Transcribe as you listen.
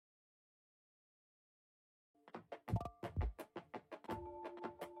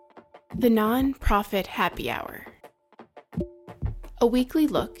The Nonprofit Happy Hour. A weekly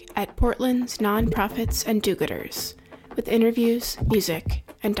look at Portland's nonprofits and do-gooders, with interviews, music,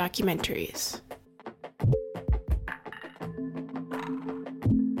 and documentaries.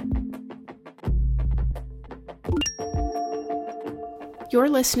 You're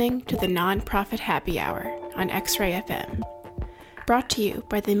listening to the Nonprofit Happy Hour on X-Ray FM, brought to you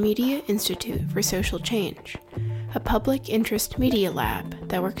by the Media Institute for Social Change, a public interest media lab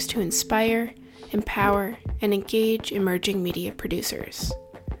that works to inspire, empower, and engage emerging media producers.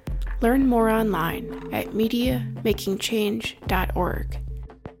 Learn more online at mediamakingchange.org.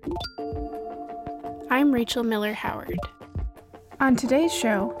 I'm Rachel Miller Howard. On today's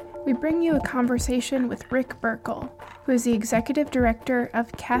show, we bring you a conversation with Rick Burkle, who is the Executive Director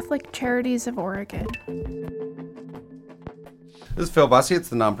of Catholic Charities of Oregon. This is Phil Bussey. It's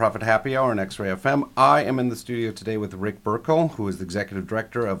the Nonprofit Happy Hour on X-Ray FM. I am in the studio today with Rick Burkle, who is the Executive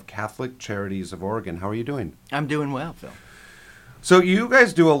Director of Catholic Charities of Oregon. How are you doing? I'm doing well, Phil. So you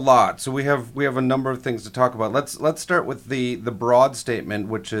guys do a lot. So we have a number of things to talk about. Let's start with the broad statement,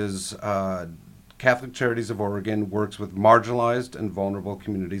 which is Catholic Charities of Oregon works with marginalized and vulnerable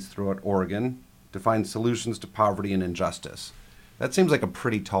communities throughout Oregon to find solutions to poverty and injustice. That seems like a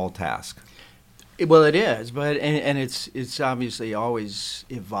pretty tall task. Well, it is, but and it's obviously always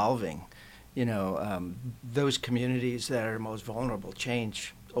evolving. You know, those communities that are most vulnerable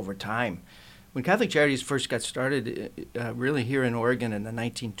change over time. When Catholic Charities first got started, really here in Oregon in the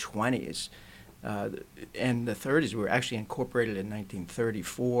 1920s and the 30s, we were actually incorporated in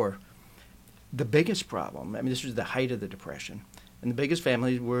 1934. The biggest problem, I mean, this was the height of the Depression, and the biggest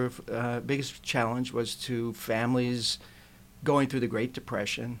biggest challenge was to families going through the Great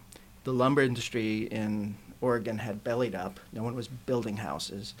Depression. The lumber industry in Oregon had bellied up. No one was building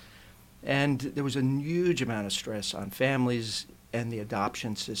houses. And there was a huge amount of stress on families and the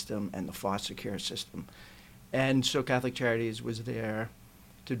adoption system and the foster care system. And so Catholic Charities was there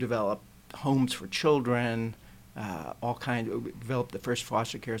to develop homes for children, develop the first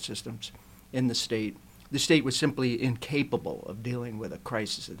foster care systems in the state. The state was simply incapable of dealing with a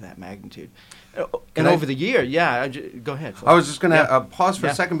crisis of that magnitude. Over the year, go ahead. I was just going to pause for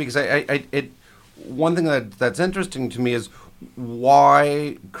a second because one thing that's interesting to me is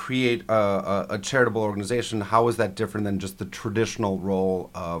why create a charitable organization? How is that different than just the traditional role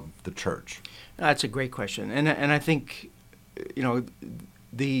of the church? That's a great question, and I think the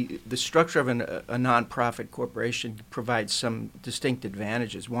structure of a nonprofit corporation provides some distinct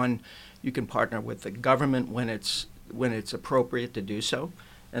advantages. One, you can partner with the government when it's appropriate to do so,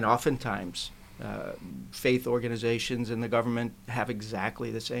 and oftentimes faith organizations and the government have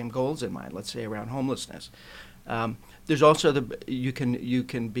exactly the same goals in mind. Let's say around homelessness. There's also you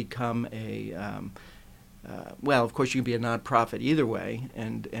can become of course you can be a nonprofit either way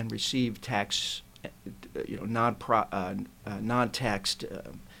and receive tax, non-taxed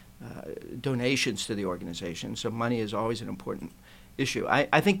donations to the organization. So money is always an important issue.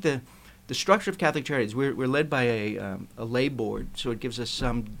 I think the structure of Catholic Charities, we're led by a lay board, so it gives us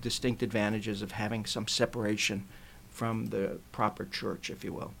some distinct advantages of having some separation from the proper church, if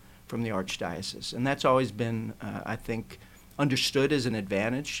you will, from the archdiocese. And that's always been, I think, understood as an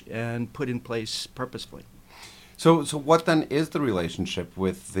advantage and put in place purposefully. So what then is the relationship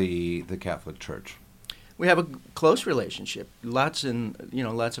with the Catholic Church? We have a close relationship. Lots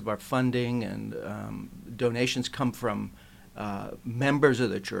of our funding and donations come from members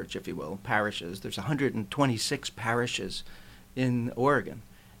of the church, if you will, parishes. There's 126 parishes in Oregon,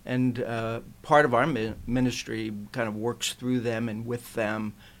 and part of our ministry kind of works through them and with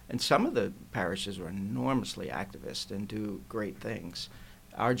them. And some of the parishes are enormously activist and do great things.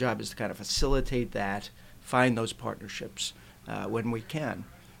 Our job is to kind of facilitate that, find those partnerships when we can.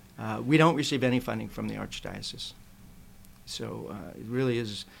 We don't receive any funding from the archdiocese, so it really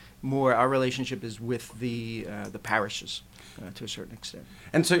is more. Our relationship is with the parishes to a certain extent.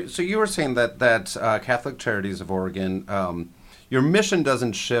 And so you were saying that Catholic Charities of Oregon, your mission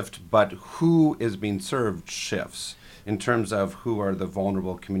doesn't shift, but who is being served shifts in terms of who are the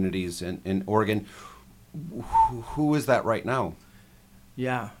vulnerable communities in Oregon. Who is that right now?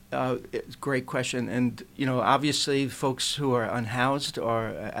 Yeah, it's a great question. And, obviously folks who are unhoused are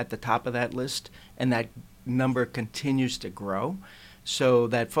at the top of that list, and that number continues to grow. So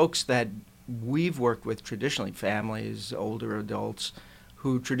that folks that we've worked with traditionally, families, older adults,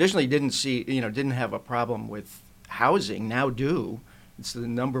 who traditionally didn't have a problem with housing, now do. It's the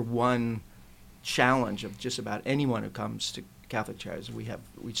number one challenge of just about anyone who comes to Catholic Charities. We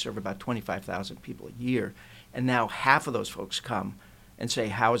serve about 25,000 people a year, and now half of those folks come and say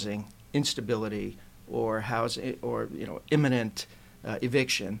housing instability or housing or imminent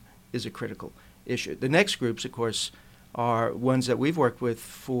eviction is a critical issue. The next groups, of course, are ones that we've worked with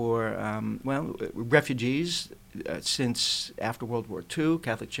for, refugees since after World War II.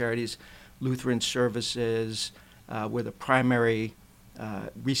 Catholic Charities, Lutheran Services were the primary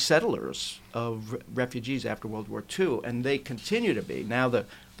resettlers of refugees after World War II, and they continue to be. Now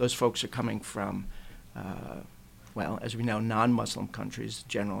those folks are coming from, as we know, non-Muslim countries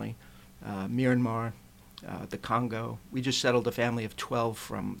generally, Myanmar, the Congo. We just settled a family of 12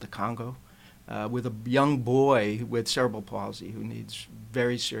 from the Congo with a young boy with cerebral palsy who needs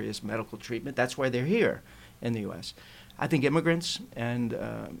very serious medical treatment. That's why they're here in the U.S. I think immigrants and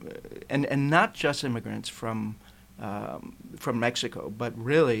not just immigrants from Mexico, but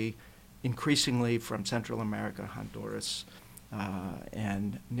really increasingly from Central America, Honduras,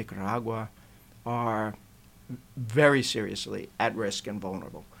 and Nicaragua are very seriously at risk and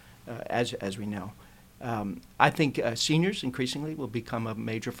vulnerable, as we know. I think seniors increasingly will become a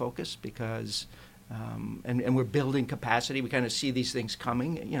major focus because, and we're building capacity. We kind of see these things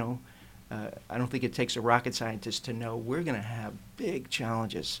coming. I don't think it takes a rocket scientist to know we're going to have big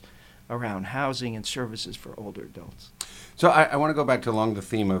challenges around housing and services for older adults. So I want to go back to along the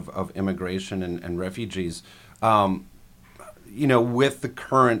theme of immigration and refugees. With the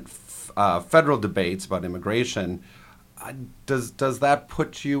current federal debates about immigration, does that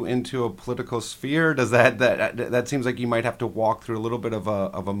put you into a political sphere? Does that seems like you might have to walk through a little bit of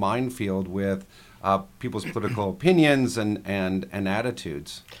a minefield with people's political opinions and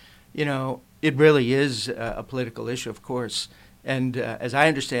attitudes? It really is a political issue, of course. And as I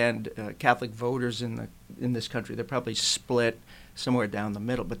understand, Catholic voters in this country, they're probably split somewhere down the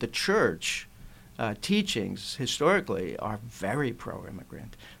middle. But the church teachings historically are very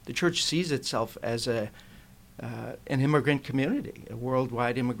pro-immigrant. The church sees itself as an immigrant community, a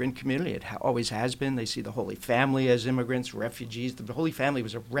worldwide immigrant community. It always has been. They see the Holy Family as immigrants, refugees. The Holy Family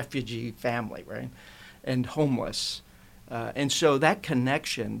was a refugee family, right? And homeless. And so that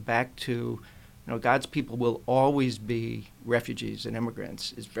connection back to God's people will always be refugees and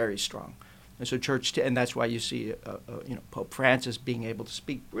immigrants is very strong. And so and that's why you see, Pope Francis being able to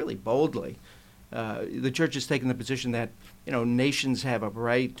speak really boldly. The church has taken the position that, nations have a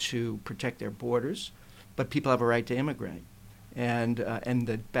right to protect their borders, but people have a right to immigrate. And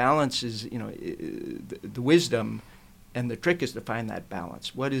the balance is, the wisdom and the trick is to find that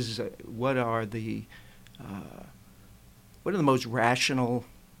balance. What are the most rational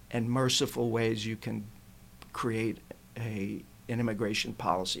and merciful ways you can create an immigration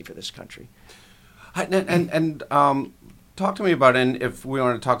policy for this country? And talk to me about, and if we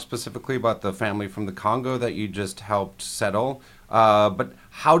want to talk specifically about the family from the Congo that you just helped settle, but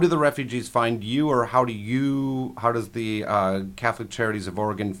how do the refugees find you, or how does the Catholic Charities of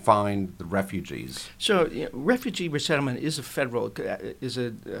Oregon find the refugees? So refugee resettlement is a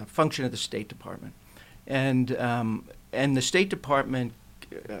function of the State Department. And the State Department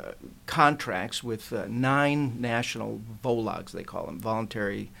contracts with 9 national VOLAGs, they call them,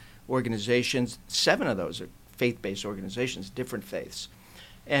 voluntary organizations. 7 of those are faith-based organizations, different faiths.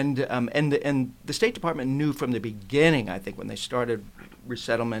 And the State Department knew from the beginning, I think, when they started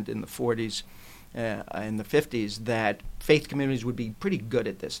resettlement in the 40s and the 50s, that faith communities would be pretty good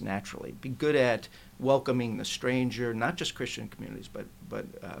at this naturally, be good at welcoming the stranger, not just Christian communities, but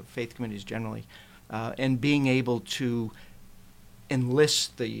faith communities generally, and being able to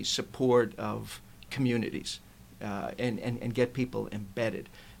enlist the support of communities and get people embedded.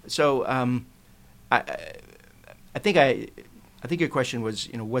 So I think your question was,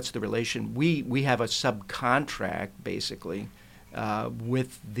 what's the relation? We have a subcontract basically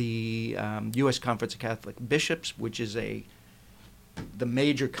with the U.S. Conference of Catholic Bishops, which is the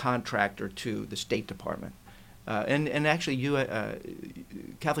major contractor to the State Department. And actually,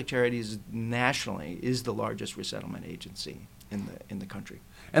 Catholic Charities nationally is the largest resettlement agency in the country.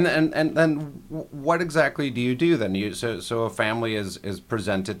 And then what exactly do you do then? So a family is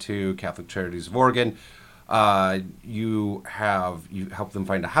presented to Catholic Charities of Oregon. You help them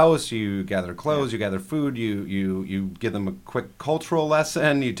find a house. You gather clothes. You gather food. You give them a quick cultural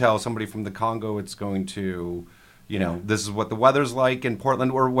lesson. You tell somebody from the Congo it's going to. This is what the weather's like in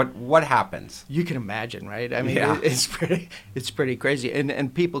Portland, or what happens. You can imagine, right? I mean, it's pretty crazy,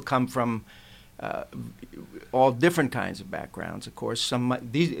 and people come from all different kinds of backgrounds. Of course,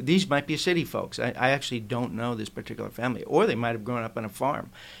 these might be city folks. I actually don't know this particular family, or they might have grown up on a farm,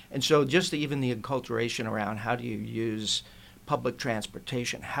 and so just even the enculturation around how do you use public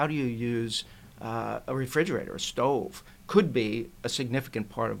transportation, how do you use a refrigerator, a stove, could be a significant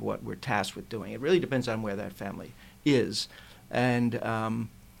part of what we're tasked with doing. It really depends on where that family is. And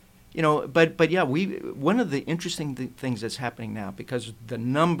But yeah, one of the interesting things that's happening now, because the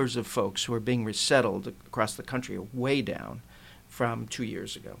numbers of folks who are being resettled across the country are way down from 2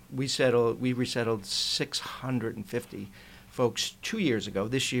 years ago. We resettled 650 folks 2 years ago.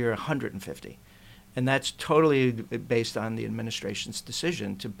 This year, 150. And that's totally based on the administration's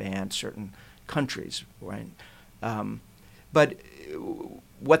decision to ban certain countries, right? But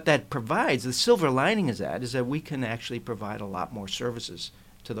what that provides, the silver lining is that we can actually provide a lot more services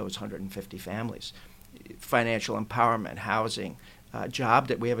to those 150 families. Financial empowerment, housing,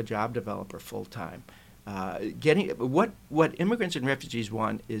 we have a job developer full-time. What immigrants and refugees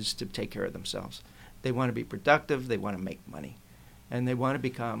want is to take care of themselves. They want to be productive, they want to make money, and they want to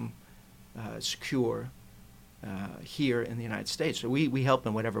become secure here in the United States. So we help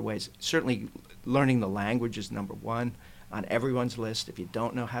in whatever ways. Certainly learning the language is number one on everyone's list. If you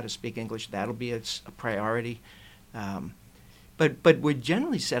don't know how to speak English, that'll be a priority. But we're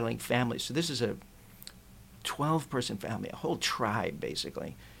generally settling families. So this is a 12-person family, a whole tribe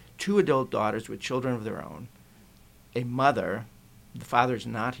basically. 2 adult daughters with children of their own, a mother, the father's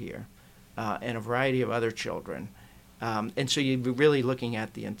not here, and a variety of other children. And so you're really looking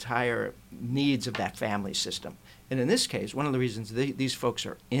at the entire needs of that family system. And in this case, one of the reasons these folks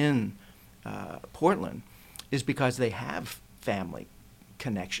are in Portland is because they have family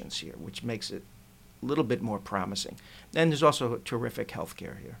connections here, which makes it a little bit more promising. And there's also terrific health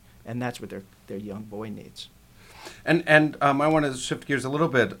care here, and that's what their young boy needs. And I want to shift gears a little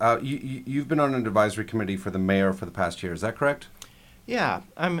bit. You've been on an advisory committee for the mayor for the past year. Is that correct? Yeah,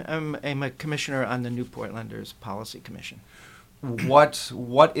 I'm a commissioner on the New Portlanders Policy Commission. What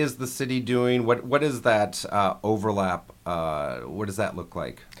is the city doing? What is that overlap? What does that look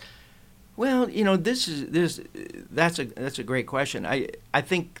like? Well, that's a great question. I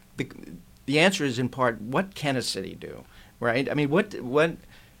think the answer is in part, what can a city do, right? I mean, what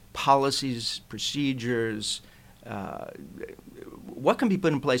policies, procedures, what can be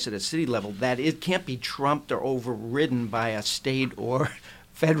put in place at a city level that it can't be trumped or overridden by a state or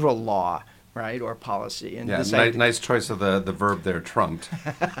federal law, right, or policy? And nice choice of the verb there, trumped.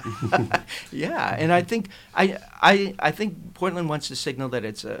 Yeah, and I think Portland wants to signal that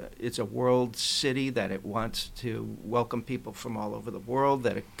it's a world city, that it wants to welcome people from all over the world,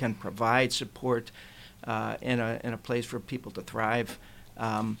 that it can provide support in a place for people to thrive.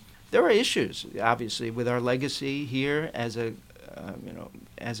 There are issues, obviously, with our legacy here as a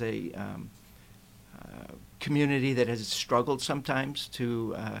community that has struggled sometimes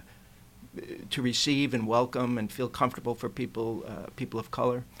to receive and welcome and feel comfortable for people of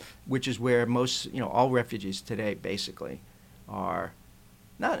color, which is where most, all refugees today basically are.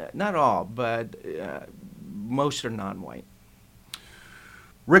 Not all, but most are non-white.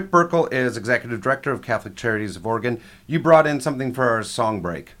 Rick Burkle is Executive Director of Catholic Charities of Oregon. You brought in something for our song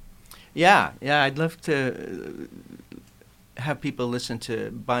break. Yeah, I'd love to have people listen to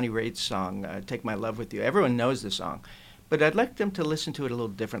Bonnie Raitt's song, Take My Love With You. Everyone knows the song, but I'd like them to listen to it a little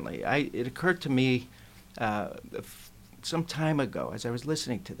differently. It occurred to me some time ago as I was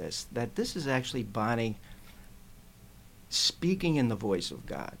listening to this, that this is actually Bonnie speaking in the voice of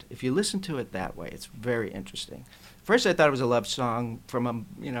God. If you listen to it that way, it's very interesting. First, I thought it was a love song from a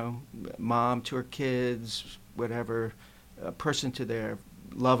mom to her kids, whatever, a person to their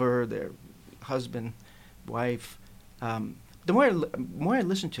lover, their husband, wife. The more I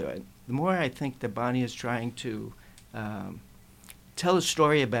listen to it, the more I think that Bonnie is trying to tell a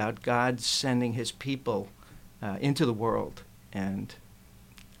story about God sending his people into the world. And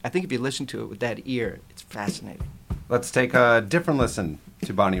I think if you listen to it with that ear, it's fascinating. Let's take a different listen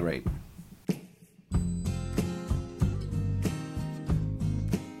to Bonnie Raitt.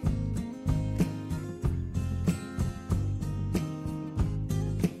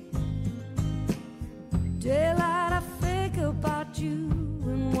 Daylight, I think about you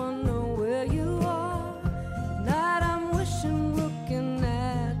and wonder where you are. At night, I'm wishing, looking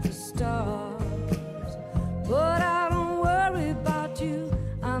at the stars. But I don't worry about you.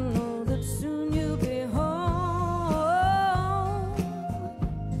 I know that soon you'll be home.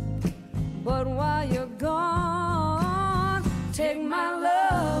 But while you're gone, take my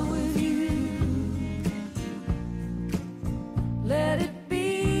love with you. Let it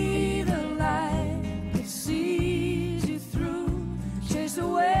be the light that sees you through. Chase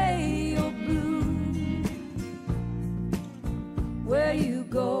away your blue. Where you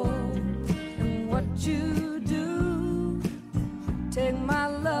go and what you do, take my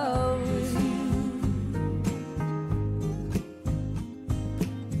love with you.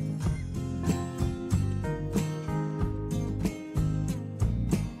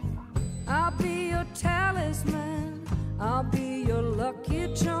 I'll be your talisman, I'll be your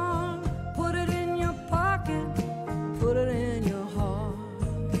lucky charm.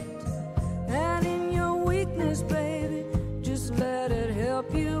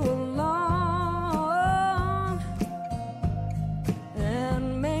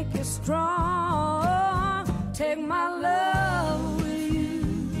 strong. Take my love with you.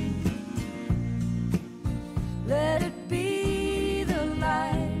 Let it be the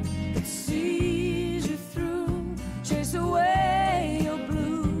light that sees you through. Chase away your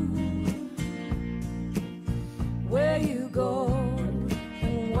blue. Where you go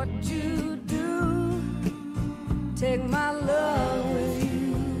and what you do. Take my love with you.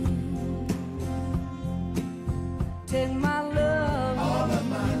 Take my love, all of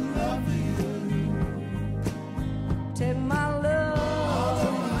my love for you. Take my love, all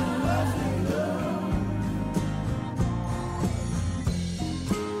of my love for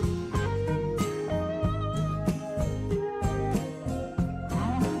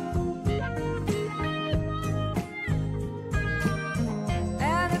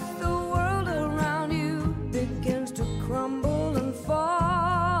And if the world around you begins to crumble and fall,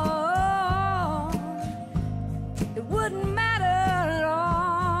 it wouldn't matter at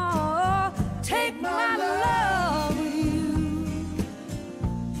all. Take my love with you.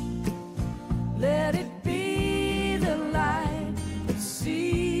 Let it be the light that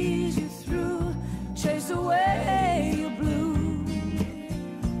sees you through. Chase away your blue.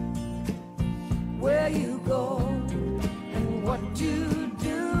 Where you go and what you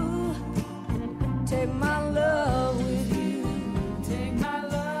do. Take my love with you. Take my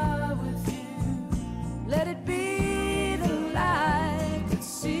love with you. Let it be the light that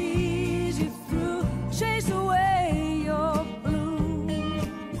sees you through. Chase away your blue.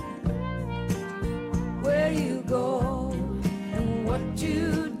 Where you go and what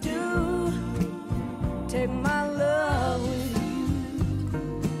you do. Take my love with you.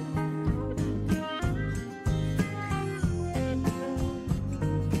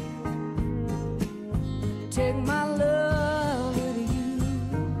 Take my love with you.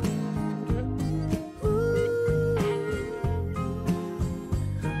 Ooh.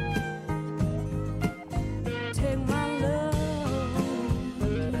 Take my love with you.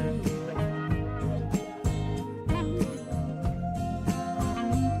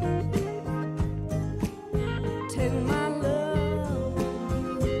 Take my love.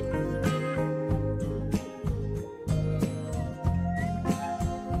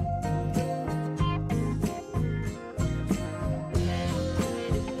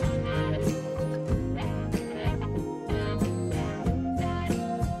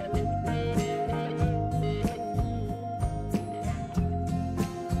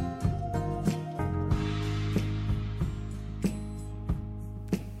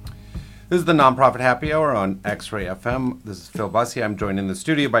 This is the Nonprofit Happy Hour on X-Ray FM. This is Phil Bussey. I'm joined in the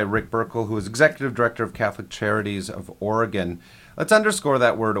studio by Rick Burkle, who is Executive Director of Catholic Charities of Oregon. Let's underscore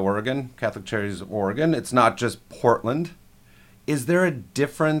that word Oregon, Catholic Charities of Oregon. It's not just Portland. Is there a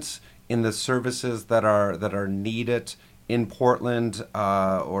difference in the services that are needed in Portland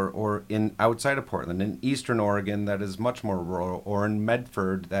or in outside of Portland, in Eastern Oregon, that is much more rural, or in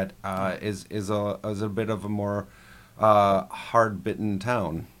Medford that is a bit of a more hard-bitten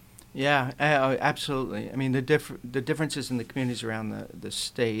town? Yeah, absolutely. I mean, the differences in the communities around the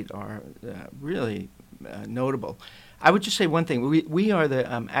state are really notable. I would just say one thing. We are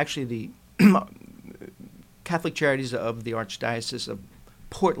actually the Catholic Charities of the Archdiocese of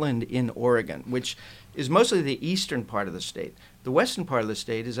Portland in Oregon, which is mostly the eastern part of the state. The western part of the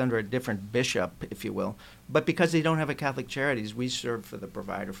state is under a different bishop, if you will, but because they don't have a Catholic Charities, we serve for the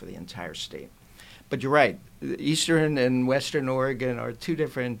provider for the entire state. But you're right. Eastern and Western Oregon are two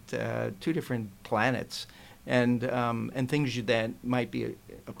different planets, and things that might be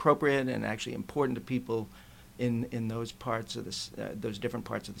appropriate and actually important to people in those parts of those different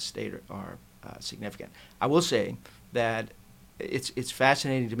parts of the state are significant. I will say that it's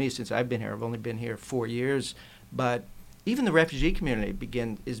fascinating to me since I've been here. I've only been here 4 years, but even the refugee community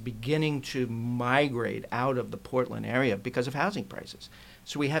is beginning to migrate out of the Portland area because of housing prices.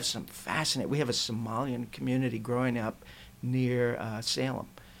 So we have we have a Somalian community growing up near Salem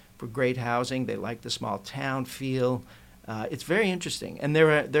for great housing. They like the small town feel. It's very interesting. And there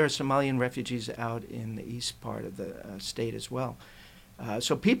are Somalian refugees out in the east part of the state as well.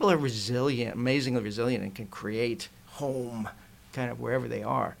 So people are resilient, amazingly resilient, and can create home kind of wherever they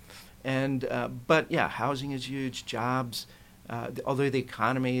are. And but yeah, housing is huge, jobs. Although the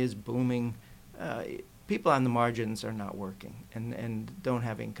economy is booming, people on the margins are not working and don't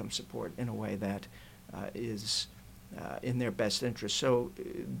have income support in a way that is in their best interest. So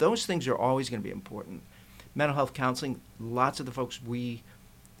those things are always going to be important. Mental health counseling, lots of the folks we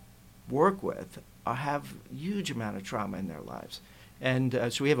work with have huge amount of trauma in their lives. And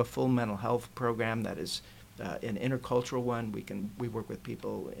so we have a full mental health program that is an intercultural one. We work with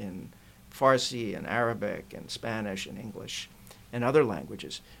people in Farsi and Arabic and Spanish and English and other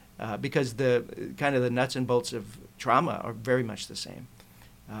languages. because the kind of the nuts and bolts of trauma are very much the same.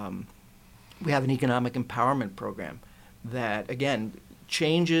 We have an economic empowerment program that, again,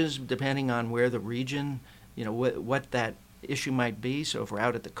 changes depending on where the region, what that issue might be. So if we're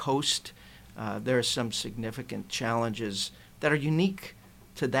out at the coast, there are some significant challenges that are unique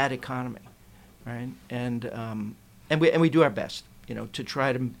to that economy, right? And we do our best, to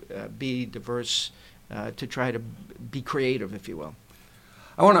try to be diverse, to try to be creative, if you will.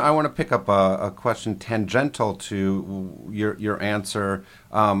 I want to pick up a question tangential to your answer,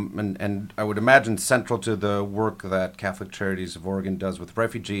 and I would imagine central to the work that Catholic Charities of Oregon does with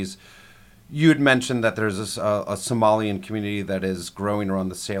refugees. You had mentioned that there's a Somalian community that is growing around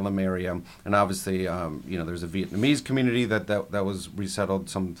the Salem area, and obviously, there's a Vietnamese community that was resettled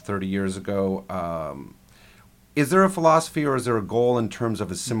some 30 years ago. Is there a philosophy or is there a goal in terms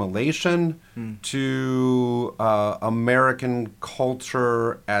of assimilation to American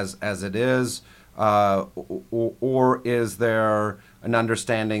culture as it is, or is there an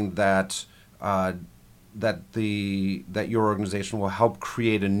understanding that your organization will help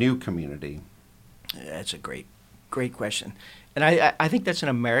create a new community? That's a great question, and I think that's an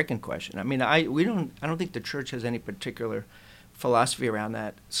American question. I mean, I don't think the church has any particular philosophy around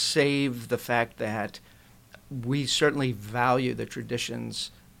that, save the fact that we certainly value the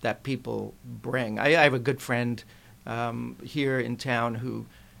traditions that people bring. I have a good friend here in town who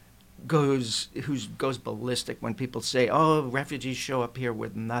goes ballistic when people say, "Oh, refugees show up here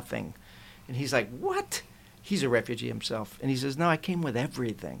with nothing," and he's like, "What?" He's a refugee himself, and he says, "No, I came with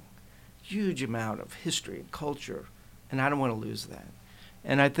everything, huge amount of history and culture, and I don't want to lose that."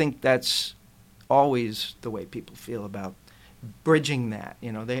 And I think that's always the way people feel about bridging that.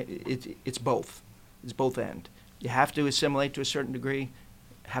 It's both. It's both end. You have to assimilate to a certain degree,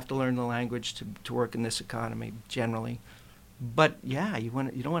 have to learn the language to work in this economy generally. But yeah, you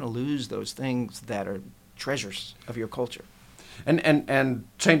don't want to lose those things that are treasures of your culture. And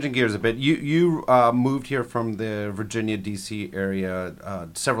changing gears a bit, you moved here from the Virginia, D.C. area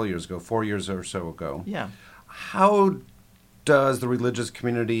several years ago, 4 years or so ago. Yeah. How does the religious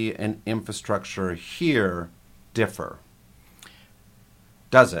community and infrastructure here differ?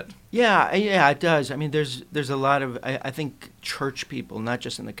 Does it? Yeah, it does. I mean, there's a lot of, I think church people, not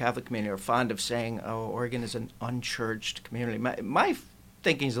just in the Catholic community, are fond of saying, "Oh, Oregon is an unchurched community." My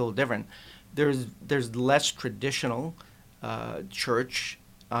thinking is a little different. There's less traditional church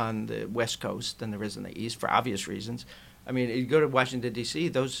on the West Coast than there is in the East, for obvious reasons. I mean, you go to Washington, D.C.,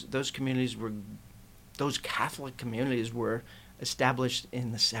 those Catholic communities were established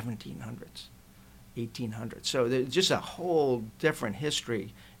in the 1700s. 1800s. So there's just a whole different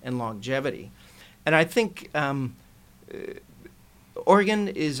history and longevity. And I think Oregon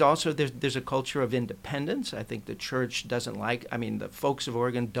is also, there's a culture of independence. I think the church doesn't the folks of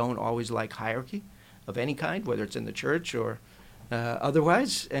Oregon don't always like hierarchy of any kind, whether it's in the church or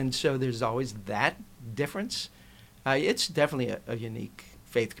otherwise. And so there's always that difference. It's definitely a unique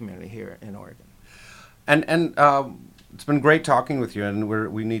faith community here in Oregon. And it's been great talking with you, and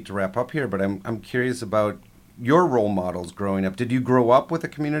we need to wrap up here. But I'm curious about your role models growing up. Did you grow up with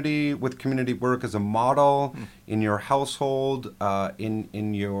community work as a model in your household,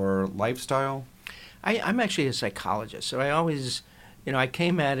 in your lifestyle? I'm actually a psychologist, so I always, I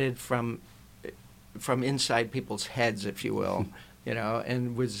came at it from inside people's heads, if you will,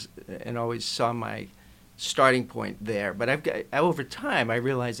 and always saw my starting point there. But over time I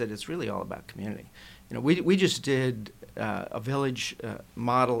realized that it's really all about community. We just did a village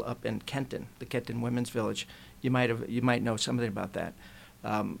model up in Kenton, the Kenton Women's Village. You might know something about that.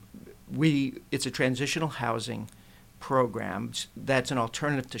 It's a transitional housing program that's an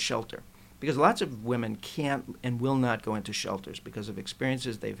alternative to shelter, because lots of women can't and will not go into shelters because of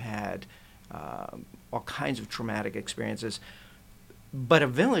experiences they've had, all kinds of traumatic experiences. But a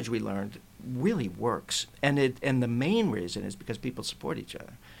village, we learned, really works, and the main reason is because people support each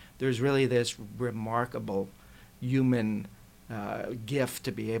other. There's really this remarkable human gift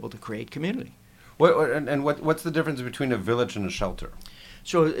to be able to create community. What's the difference between a village and a shelter?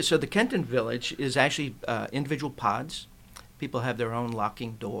 So the Kenton Village is actually individual pods. People have their own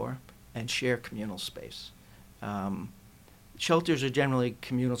locking door and share communal space. Shelters are generally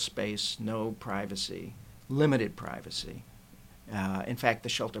communal space, no privacy, limited privacy. In fact, the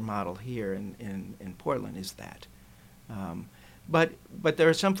shelter model here in Portland is that. But there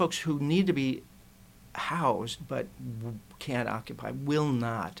are some folks who need to be housed but can't occupy, will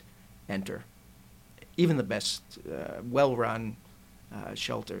not enter. Even the best well-run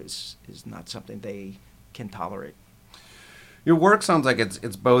shelters is not something they can tolerate. Your work sounds like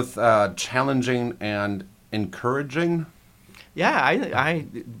it's both challenging and encouraging. Yeah, I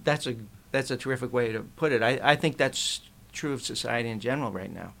that's a terrific way to put it. I think that's true of society in general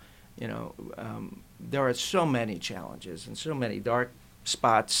right now. You know, there are so many challenges and so many dark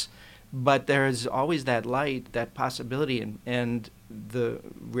spots, but there is always that light, that possibility, and the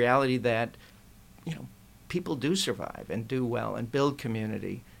reality that, you know, people do survive and do well and build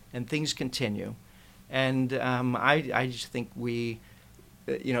community and things continue. And I just think we,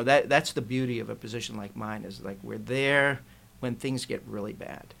 you know, that's the beauty of a position like mine, is like we're there when things get really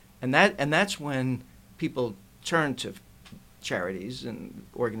bad. And that's when people turn to charities and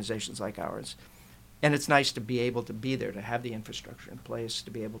organizations like ours. And it's nice to be able to be there, to have the infrastructure in place,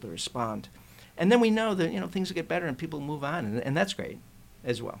 to be able to respond. And then we know that, you know, things will get better and people move on, and that's great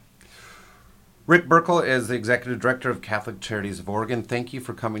as well. Rick Burkle is the Executive Director of Catholic Charities of Oregon. Thank you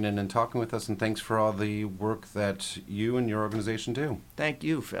for coming in and talking with us, and thanks for all the work that you and your organization do. Thank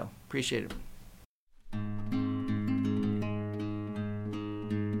you, Phil. Appreciate it.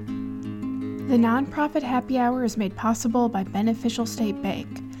 The Nonprofit Happy Hour is made possible by Beneficial State Bank,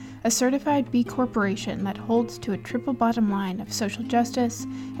 a certified B Corporation that holds to a triple bottom line of social justice,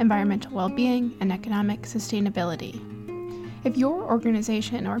 environmental well-being, and economic sustainability. If your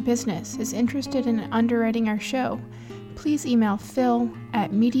organization or business is interested in underwriting our show, please email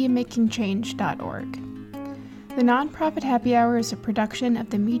phil@mediamakingchange.org. The Nonprofit Happy Hour is a production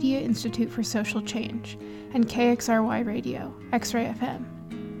of the Media Institute for Social Change and KXRY Radio, X-Ray FM.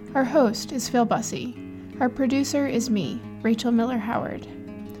 Our host is Phil Bussey. Our producer is me, Rachel Miller Howard.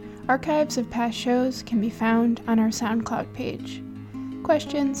 Archives of past shows can be found on our SoundCloud page.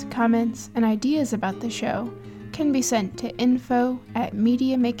 Questions, comments, and ideas about the show can be sent to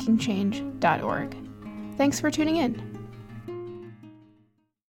info@mediamakingchange.org. Thanks for tuning in.